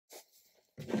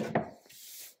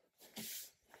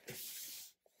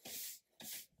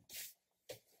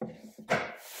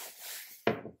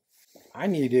I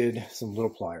needed some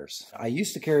little pliers. I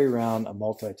used to carry around a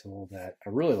multi-tool that I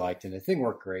really liked, and the thing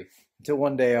worked great until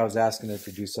one day I was asking it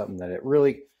to do something that it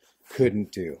really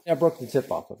couldn't do. I broke the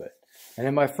tip off of it. And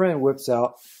then my friend whips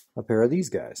out a pair of these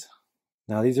guys.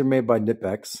 Now these are made by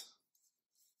Knipex,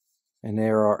 and they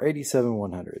are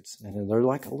 87-100s, and they're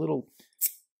like a little,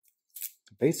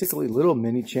 basically little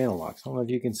mini channel locks. I don't know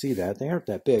if you can see that. They aren't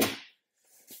that big.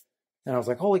 And I was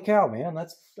like, holy cow, man,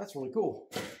 that's really cool.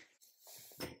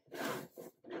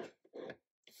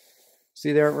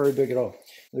 See, they aren't very big at all.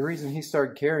 The reason he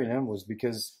started carrying them was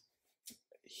because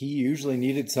he usually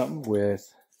needed something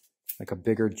with like a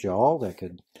bigger jaw that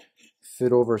could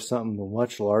fit over something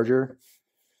much larger.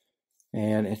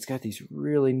 And it's got these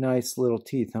really nice little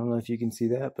teeth. I don't know if you can see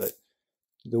that, but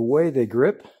the way they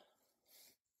grip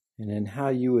and then how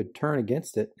you would turn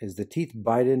against it is the teeth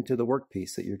bite into the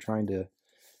workpiece that you're trying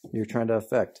to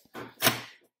affect.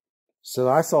 So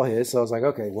I saw his, so I was like,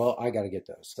 okay, well, I got to get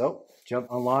those. So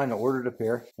jumped online and ordered a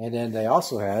pair. And then they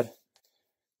also had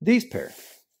these pair,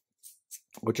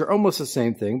 which are almost the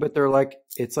same thing, but they're like,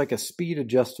 it's like a speed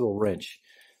adjustable wrench.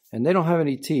 And they don't have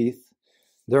any teeth.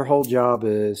 Their whole job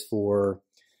is for,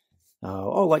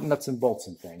 like nuts and bolts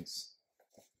and things.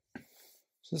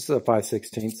 So this is a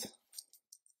 5/16.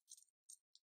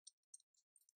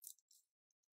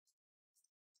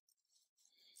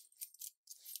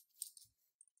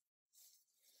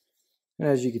 And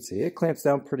as you can see, it clamps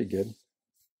down pretty good.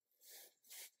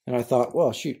 And I thought,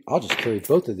 well, shoot, I'll just carry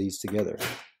both of these together.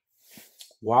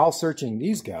 While searching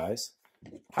these guys,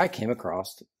 I came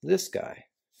across this guy.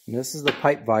 And this is the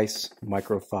PipeVise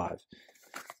Micro 5.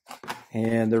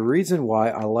 And the reason why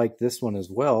I like this one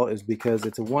as well is because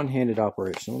it's a one-handed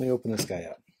operation. Let me open this guy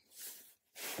up.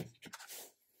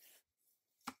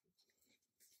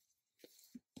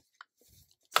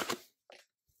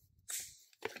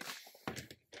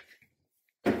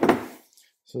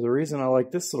 So the reason I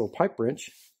like this little pipe wrench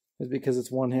is because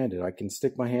it's one-handed. I can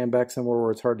stick my hand back somewhere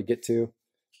where it's hard to get to.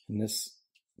 And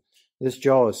this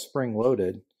jaw is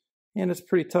spring-loaded. And it's a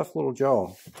pretty tough little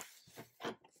jaw.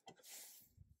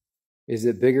 Is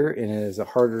it bigger and is it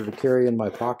harder to carry in my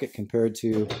pocket compared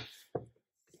to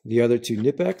the other two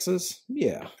Knipexes?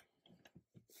 Yeah.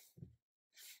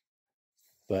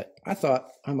 But I thought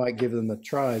I might give them a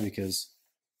try because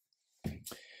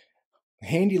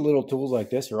handy little tools like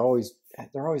this are always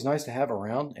nice to have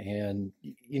around, and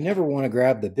you never want to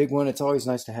grab the big one. It's always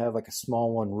nice to have like a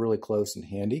small one really close and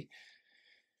handy.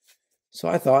 So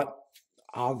I thought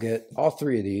I'll get all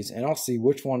three of these and I'll see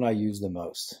which one I use the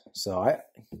most. So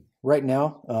right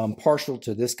now I'm partial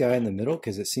to this guy in the middle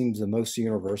because it seems the most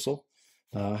universal.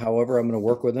 However, I'm going to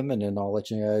work with them and then I'll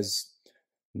let you guys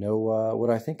know what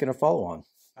I think in a follow-on.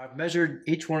 I've measured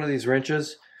each one of these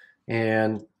wrenches,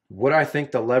 and what I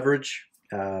think the leverage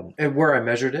and where I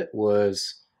measured it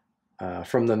was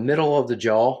from the middle of the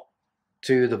jaw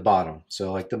to the bottom.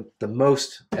 So like the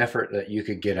most effort that you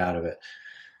could get out of it.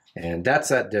 And that's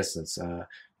that distance.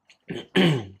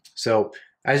 So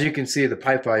as you can see, the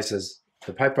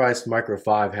PipeVise Micro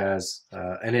 5 has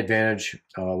an advantage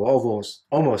of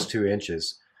almost 2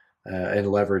 inches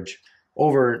in leverage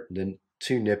over the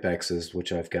two Knipexes,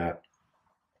 which I've got.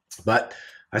 But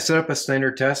I set up a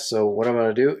standard test. So what I'm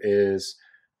going to do is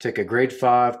take a grade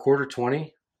 5 quarter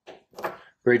 20,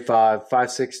 grade 5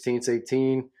 5/16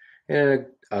 18, and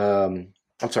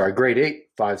a grade 8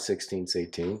 5/16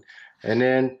 18, and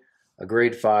then a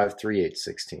grade 5 3/8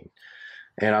 16.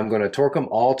 And I'm going to torque them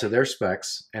all to their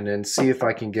specs and then see if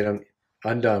I can get them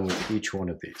undone with each one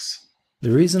of these.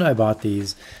 The reason I bought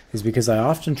these is because I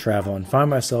often travel and find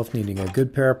myself needing a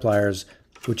good pair of pliers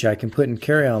which I can put in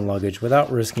carry-on luggage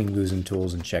without risking losing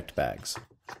tools in checked bags.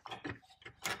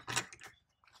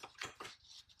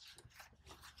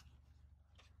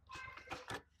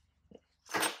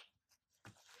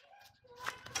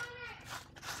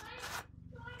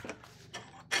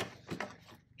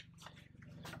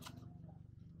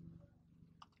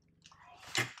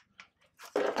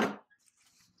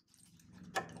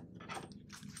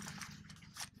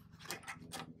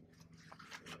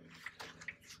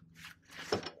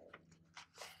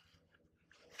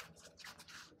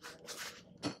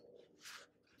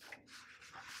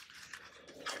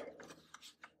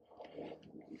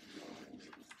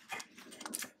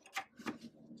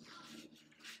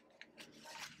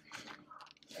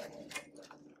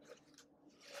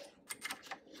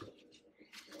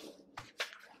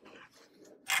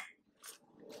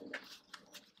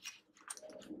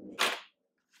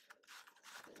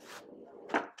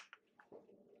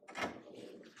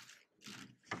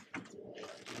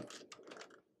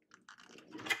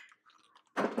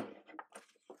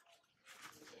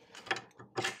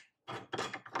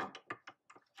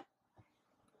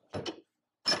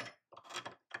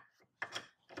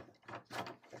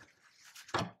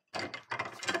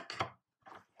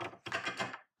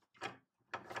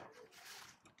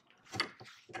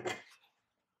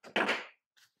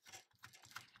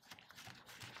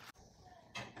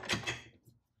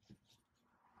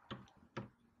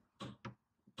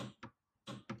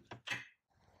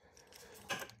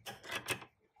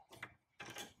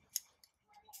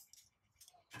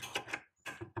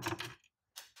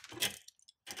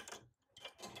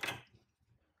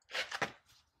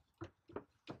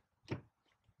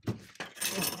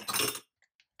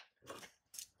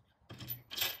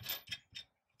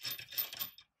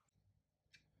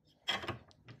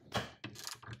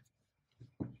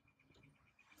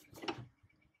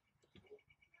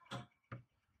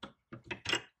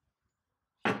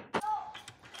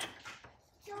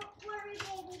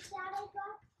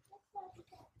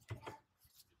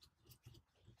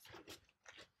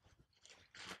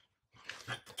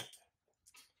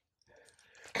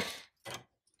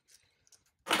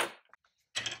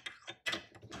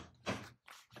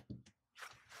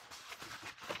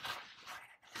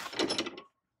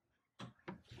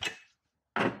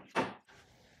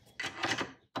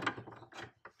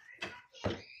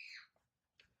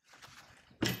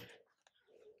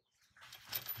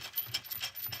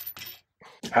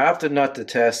 I opted not to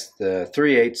test the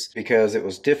 3/8 because it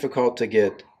was difficult to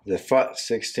get the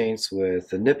 5/16 with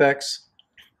the Knipex,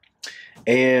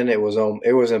 and it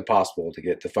was impossible to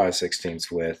get the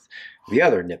 5/16 with the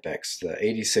other Knipex, the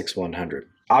 86-100.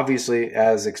 Obviously,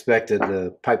 as expected,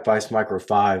 the PipeVise Micro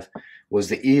 5 was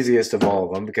the easiest of all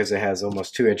of them because it has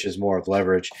almost 2 inches more of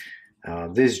leverage.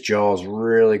 These jaws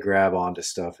really grab onto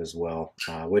stuff as well,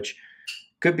 which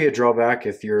could be a drawback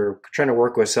if you're trying to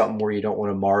work with something where you don't want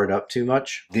to mar it up too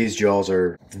much. These jaws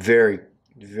are very,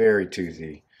 very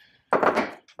toothy.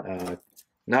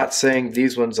 Not saying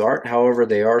these ones aren't, however,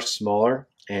 they are smaller,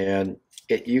 and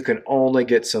you can only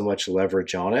get so much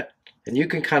leverage on it, and you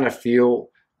can kind of feel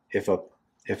if a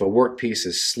workpiece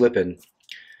is slipping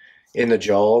in the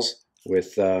jaws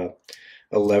with a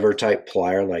lever type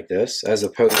plier like this, as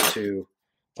opposed to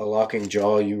a locking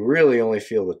jaw. You really only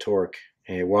feel the torque,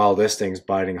 and while this thing's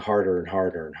biting harder and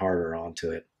harder and harder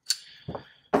onto it.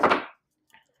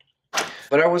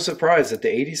 But I was surprised that the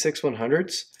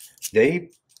 86-100s, they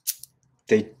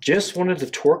just wanted to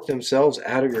torque themselves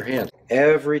out of your hand.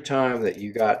 Every time that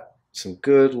you got some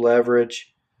good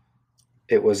leverage,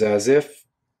 it was as if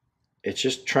it's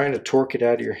just trying to torque it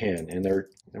out of your hand. And there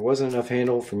wasn't enough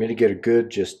handle for me to get a good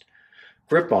just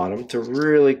grip on them to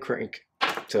really crank,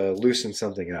 to loosen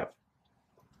something up.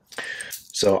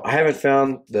 So I haven't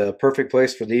found the perfect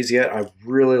place for these yet. I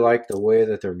really like the way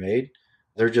that they're made.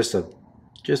 They're just a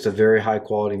very high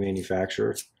quality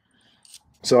manufacturer.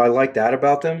 So I like that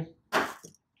about them.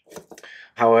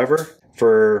 However,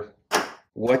 for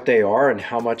what they are and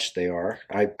how much they are,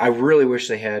 I really wish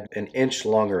they had an inch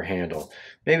longer handle,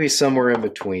 maybe somewhere in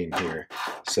between here.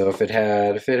 So if it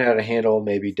had a handle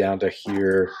maybe down to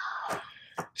here,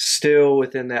 still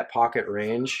within that pocket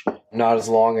range, not as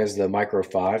long as the Micro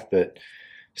 5, but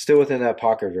still within that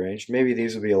pocket range, maybe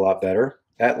these would be a lot better.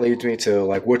 That leads me to,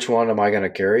 like, which one am I going to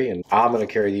carry? And I'm going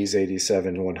to carry these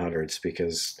 87-100s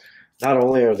because not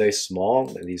only are they small,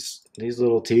 these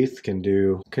little teeth can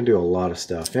do a lot of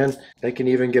stuff, and they can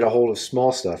even get a hold of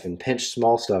small stuff and pinch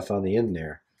small stuff on the end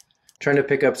there. Trying to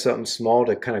pick up something small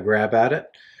to kind of grab at it,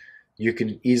 you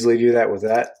can easily do that with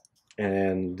that,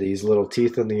 and these little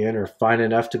teeth on the end are fine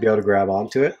enough to be able to grab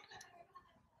onto it,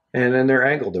 and then they're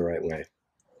angled the right way,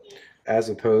 as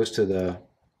opposed to the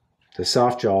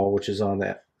soft jaw, which is on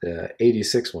the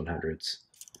 86-100s.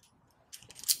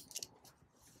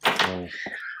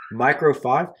 Micro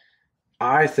 5,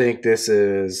 I think this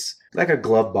is like a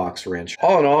glove box wrench.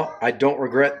 All in all, I don't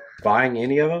regret buying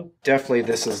any of them. Definitely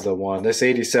this is the one. This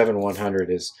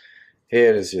 87-100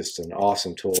 is just an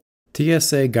awesome tool.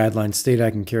 TSA guidelines state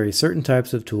I can carry certain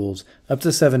types of tools up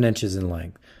to 7 inches in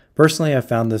length. Personally, I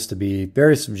found this to be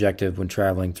very subjective when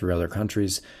traveling through other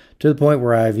countries, to the point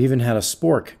where I've even had a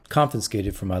spork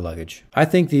confiscated from my luggage. I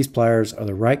think these pliers are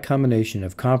the right combination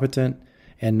of competent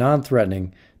and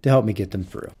non-threatening to help me get them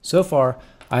through. So far,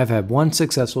 I have had one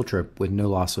successful trip with no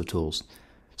loss of tools.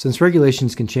 Since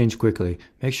regulations can change quickly,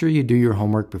 make sure you do your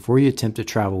homework before you attempt to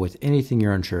travel with anything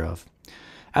you're unsure of.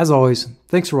 As always,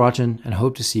 thanks for watching, and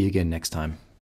hope to see you again next time.